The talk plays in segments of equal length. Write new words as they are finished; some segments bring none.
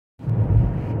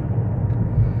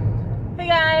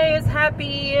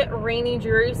Happy rainy,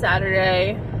 dreary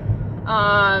Saturday.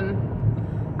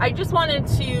 I just wanted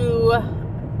to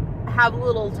have a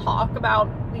little talk about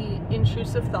the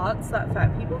intrusive thoughts that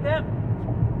fat people get.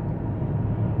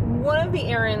 One of the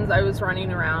errands I was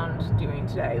running around doing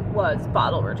today was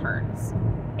bottle returns,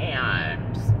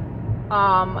 and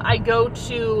I go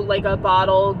to like a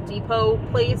bottle depot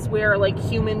place where like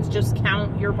humans just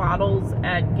count your bottles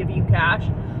and give you cash,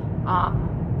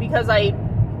 because I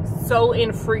so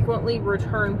infrequently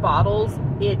return bottles.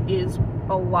 It is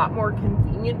a lot more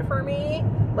convenient for me.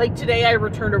 Like today I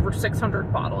returned over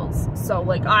 600 bottles, so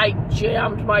like I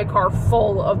jammed my car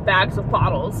full of bags of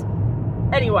bottles.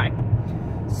 Anyway,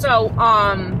 so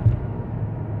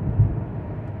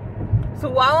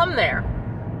while I'm there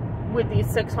with these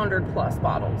 600 plus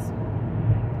bottles,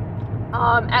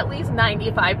 at least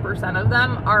 95% of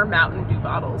them are Mountain Dew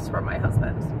bottles from my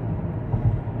husband.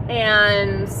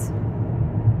 And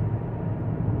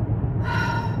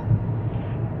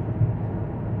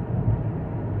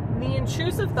the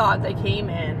intrusive thought that came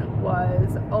in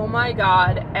was, oh my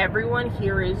God, everyone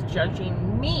here is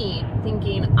judging me,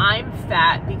 thinking I'm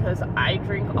fat because I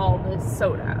drink all this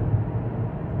soda.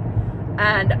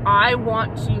 And I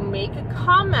want to make a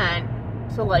comment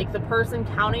to like the person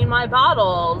counting my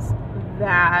bottles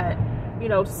that, you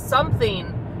know,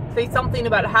 say something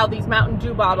about how these Mountain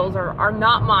Dew bottles are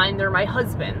not mine, they're my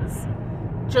husband's.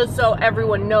 Just so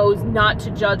everyone knows not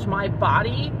to judge my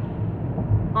body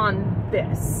on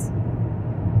this.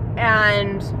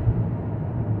 And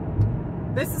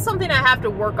this is something I have to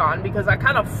work on because I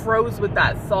kind of froze with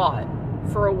that thought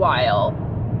for a while.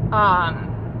 I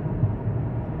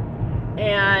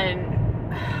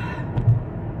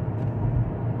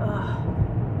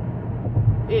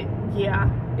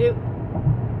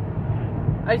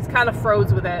just kind of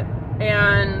froze with it.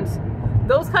 And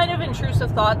those kind of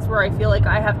intrusive thoughts where I feel like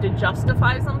I have to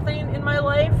justify something in my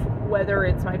life, whether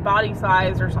it's my body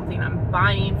size or something I'm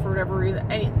buying for whatever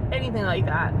reason, anything like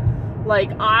that.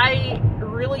 Like, I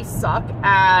really suck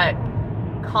at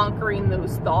conquering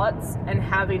those thoughts and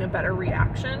having a better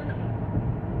reaction,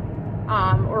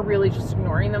 or really just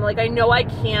ignoring them. Like, I know I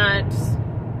can't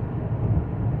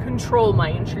control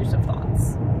my intrusive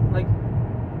thoughts. Like,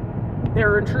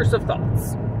 they're intrusive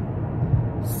thoughts.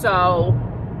 So,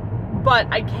 but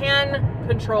I can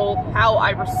control how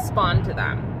I respond to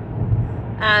them.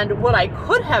 And what I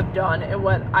could have done, and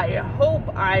what I hope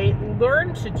I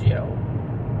learn to do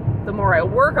the more I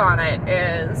work on it,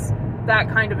 is that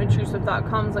kind of intrusive thought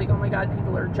comes like, oh my God,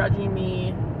 people are judging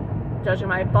me, judging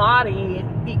my body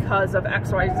because of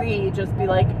XYZ. Just be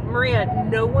like, Maria,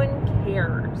 no one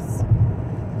cares.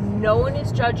 No one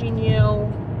is judging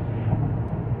you.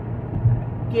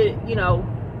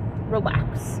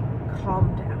 Relax,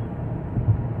 calm down.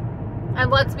 And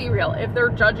let's be real, if they're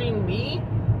judging me,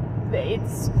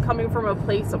 it's coming from a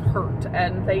place of hurt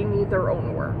and they need their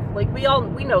own work. Like, we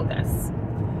know this.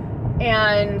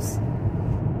 And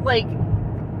like,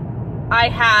 I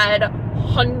had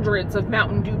hundreds of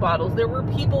Mountain Dew bottles. There were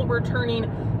people returning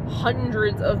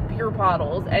hundreds of beer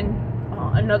bottles, and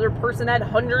another person had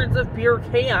hundreds of beer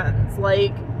cans.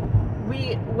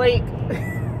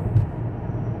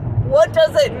 What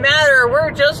does it matter?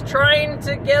 We're just trying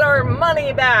to get our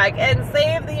money back and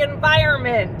save the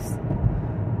environment.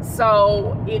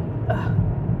 So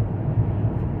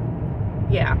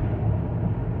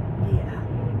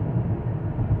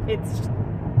it's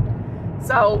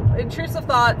so intrusive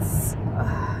thoughts.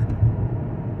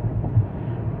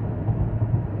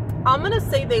 I'm gonna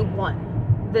say they won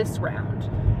this round,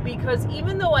 because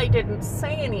even though I didn't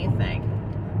say anything,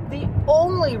 the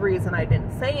only reason I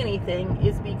didn't say anything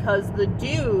is because the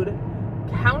dude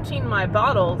counting my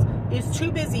bottles is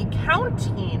too busy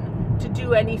counting to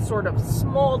do any sort of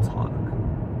small talk.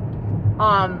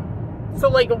 So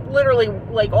like, literally,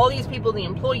 like, all these people, the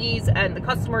employees and the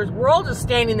customers, we're all just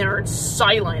standing there in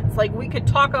silence. Like, we could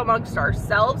talk amongst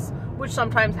ourselves, which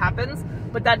sometimes happens,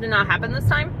 but that did not happen this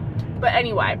time. But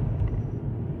anyway,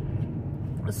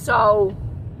 so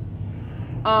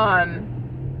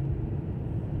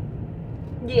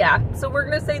yeah, so we're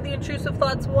gonna say the intrusive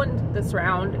thoughts won this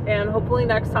round, and hopefully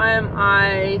next time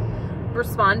I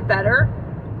respond better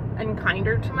and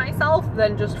kinder to myself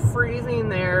than just freezing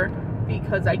there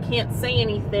because I can't say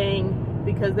anything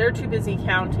because they're too busy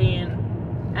counting,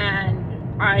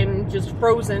 and I'm just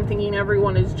frozen thinking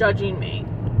everyone is judging me.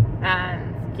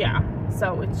 And yeah,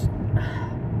 so it's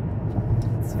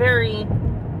very,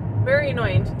 very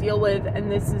annoying to deal with. And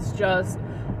this is just,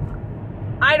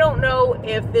 I don't know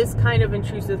if this kind of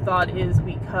intrusive thought is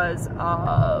because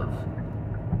of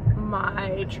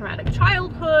my traumatic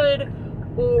childhood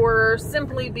or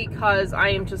simply because I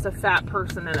am just a fat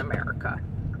person in America.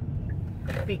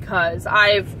 Because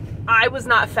I was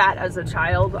not fat as a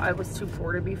child. I was too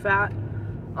poor to be fat,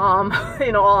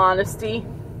 in all honesty.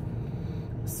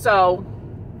 So,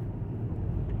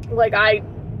 like,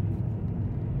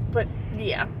 but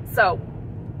yeah, so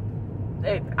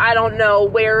I don't know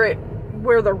where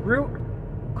the root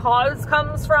cause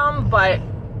comes from, but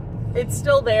it's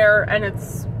still there, and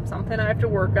it's something I have to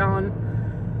work on.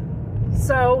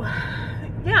 So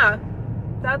yeah,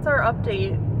 that's our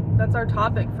update. That's our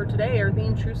topic for today, are the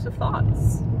intrusive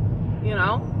thoughts, you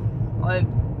know, like,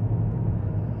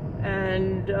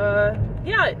 and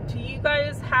yeah, do you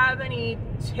guys have any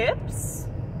tips?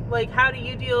 Like, how do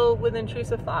you deal with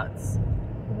intrusive thoughts?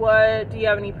 Do you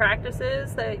have any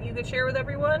practices that you could share with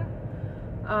everyone?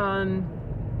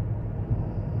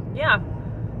 Yeah,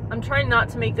 I'm trying not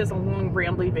to make this a long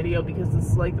rambly video, because this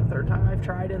is like the third time I've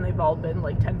tried, and they've all been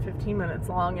like 10-15 minutes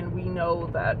long, and we know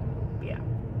that, yeah.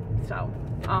 So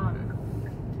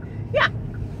yeah,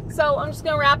 so I'm just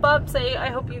gonna wrap up, say I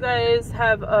hope you guys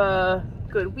have a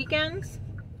good weekend.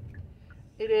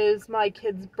 It is my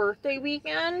kid's birthday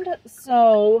weekend,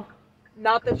 so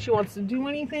not that she wants to do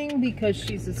anything because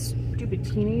she's a stupid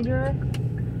teenager.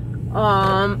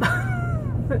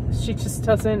 She just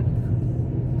doesn't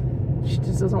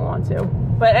want to.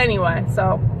 But anyway,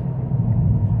 so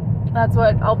that's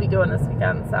what I'll be doing this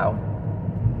weekend, so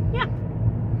yeah.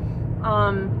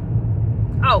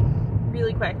 Oh,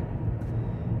 really quick.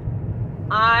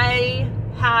 I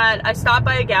stopped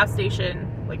by a gas station,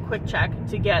 like quick check,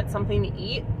 to get something to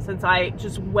eat, since I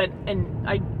just went and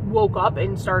I woke up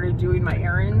and started doing my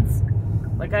errands.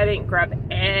 Like, I didn't grab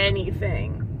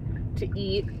anything to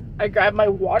eat. I grabbed my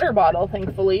water bottle,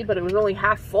 thankfully, but it was only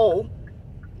half full.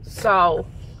 So,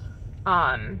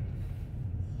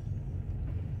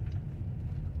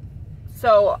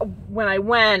 so when I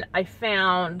went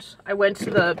to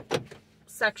the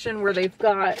section where they've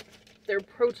got their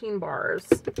protein bars,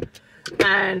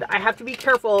 and I have to be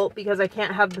careful because I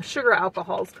can't have the sugar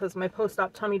alcohols because my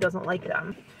post-op tummy doesn't like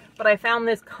them. But I found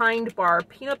this Kind bar,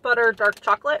 peanut butter dark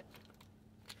chocolate.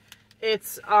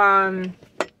 It's I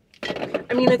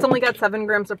mean, it's only got 7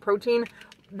 grams of protein.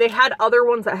 They had other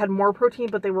ones that had more protein,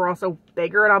 but they were also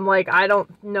bigger, and I'm like, I don't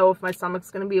know if my stomach's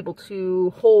gonna be able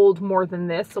to hold more than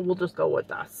this, so we'll just go with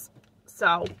this.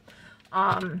 So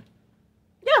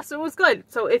yeah, so it was good.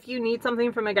 So if you need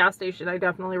something from a gas station, I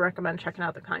definitely recommend checking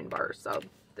out the Kind bars. So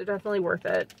they're definitely worth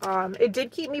it. It did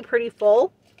keep me pretty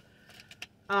full.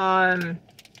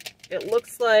 It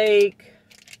looks like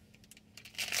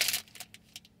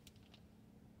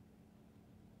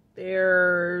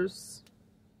there's,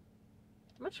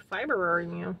 how much fiber are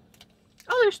in you?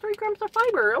 Oh, there's 3 grams of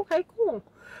fiber. Okay, cool.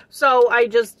 So I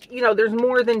just, you know, there's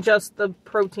more than just the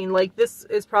protein. Like, this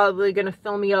is probably going to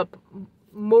fill me up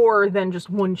more than just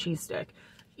 1 cheese stick,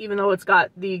 even though it's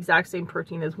got the exact same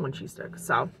protein as 1 cheese stick.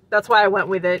 So that's why I went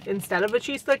with it instead of a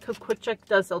cheese stick, because Quick Check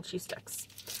does sell cheese sticks.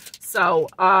 So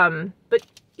but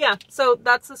yeah, so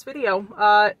that's this video.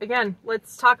 Again,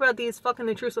 let's talk about these fucking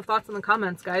intrusive thoughts in the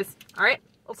comments, guys. All right,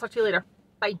 I'll talk to you later.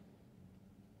 Bye.